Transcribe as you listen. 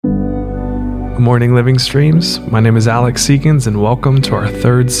morning, Living Streams. My name is Alex Seekins, and welcome to our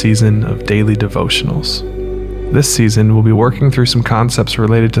third season of Daily Devotionals. This season, we'll be working through some concepts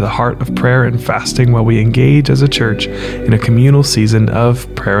related to the heart of prayer and fasting while we engage as a church in a communal season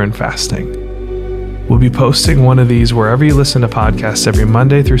of prayer and fasting. We'll be posting one of these wherever you listen to podcasts every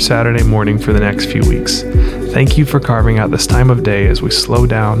Monday through Saturday morning for the next few weeks. Thank you for carving out this time of day as we slow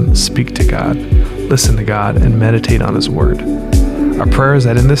down, speak to God, listen to God, and meditate on His Word. Our prayer is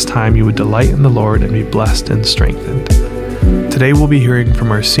that in this time you would delight in the Lord and be blessed and strengthened. Today we'll be hearing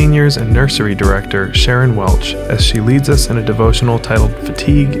from our seniors and nursery director, Sharon Welch, as she leads us in a devotional titled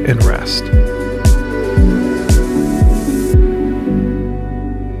Fatigue and Rest.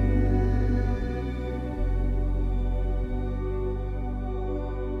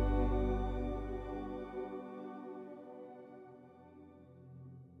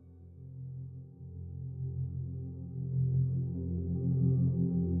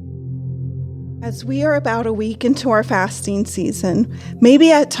 As we are about a week into our fasting season,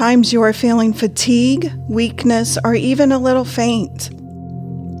 maybe at times you are feeling fatigue, weakness, or even a little faint.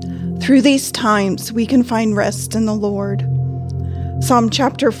 Through these times, we can find rest in the Lord. Psalm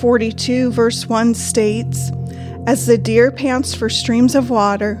chapter 42, verse 1 states, "As the deer pants for streams of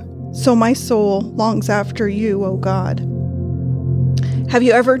water, so my soul longs after you, O God." Have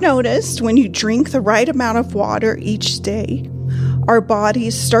you ever noticed when you drink the right amount of water each day, our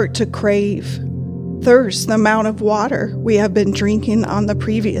bodies start to crave, thirst the amount of water we have been drinking on the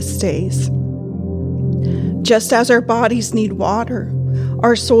previous days? Just as our bodies need water,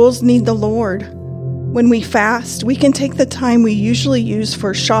 our souls need the Lord. When we fast, we can take the time we usually use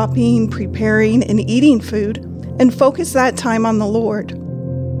for shopping, preparing, and eating food and focus that time on the Lord.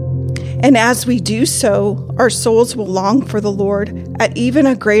 And as we do so, our souls will long for the Lord at even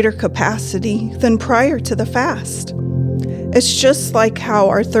a greater capacity than prior to the fast. It's just like how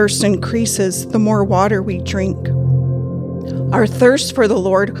our thirst increases the more water we drink. Our thirst for the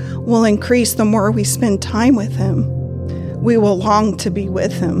Lord will increase the more we spend time with Him. We will long to be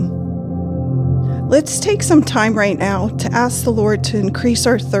with Him. Let's take some time right now to ask the Lord to increase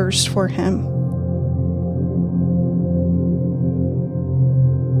our thirst for Him.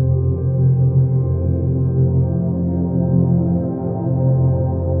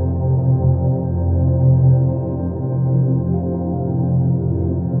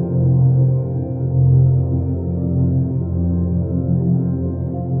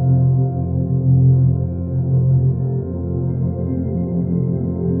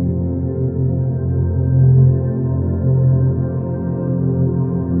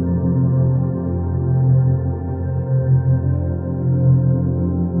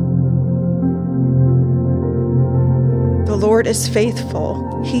 The Lord is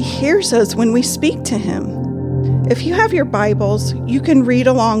faithful. He hears us when we speak to Him. If you have your Bibles, you can read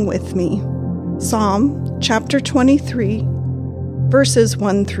along with me. Psalm chapter 23, verses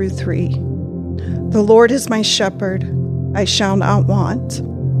 1 through 3. The Lord is my shepherd, I shall not want.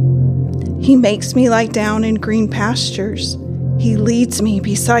 He makes me lie down in green pastures. He leads me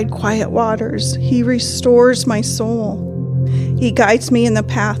beside quiet waters. He restores my soul. He guides me in the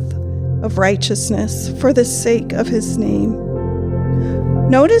path of righteousness for the sake of His name.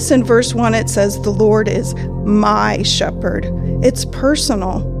 Notice in verse 1 it says, the Lord is my shepherd. It's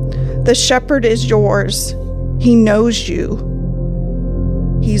personal. The shepherd is yours. He knows you.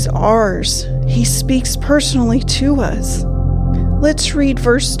 He's ours. He speaks personally to us. Let's read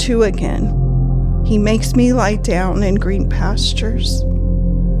verse 2 again. He makes me lie down in green pastures.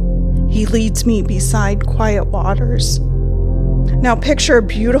 He leads me beside quiet waters. Now picture a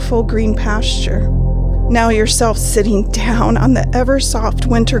beautiful green pasture. Now yourself sitting down on the ever-soft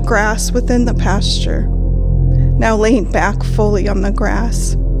winter grass within the pasture. Now laying back fully on the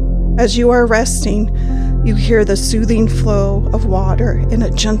grass. As you are resting, you hear the soothing flow of water in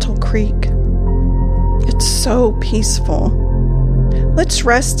a gentle creek. It's so peaceful. Let's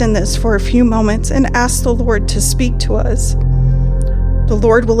rest in this for a few moments and ask the Lord to speak to us. The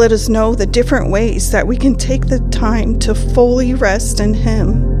Lord will let us know the different ways that we can take the time to fully rest in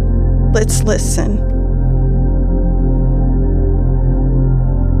Him. Let's listen.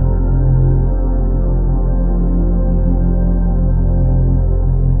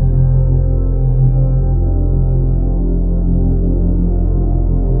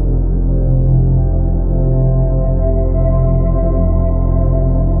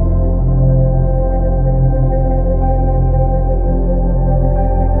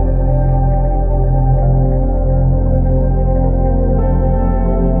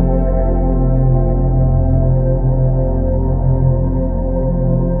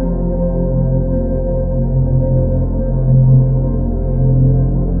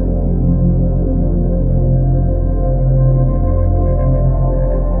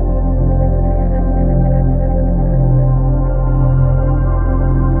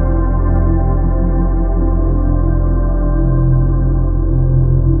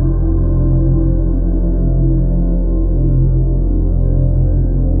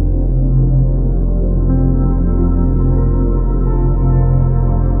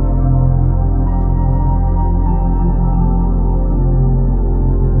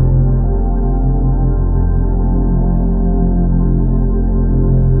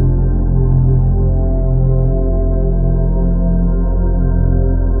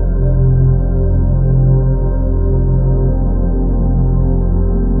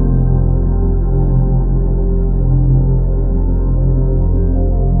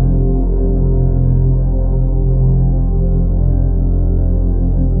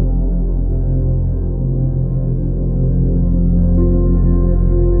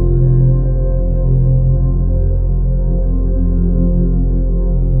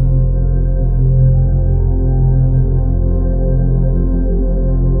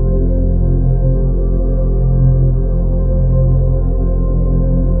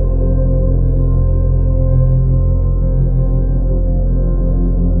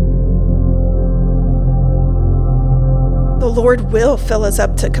 Lord will fill us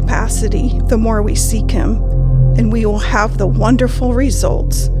up to capacity the more we seek Him, and we will have the wonderful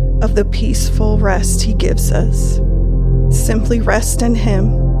results of the peaceful rest He gives us. Simply rest in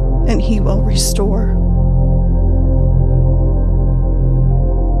Him, and He will restore.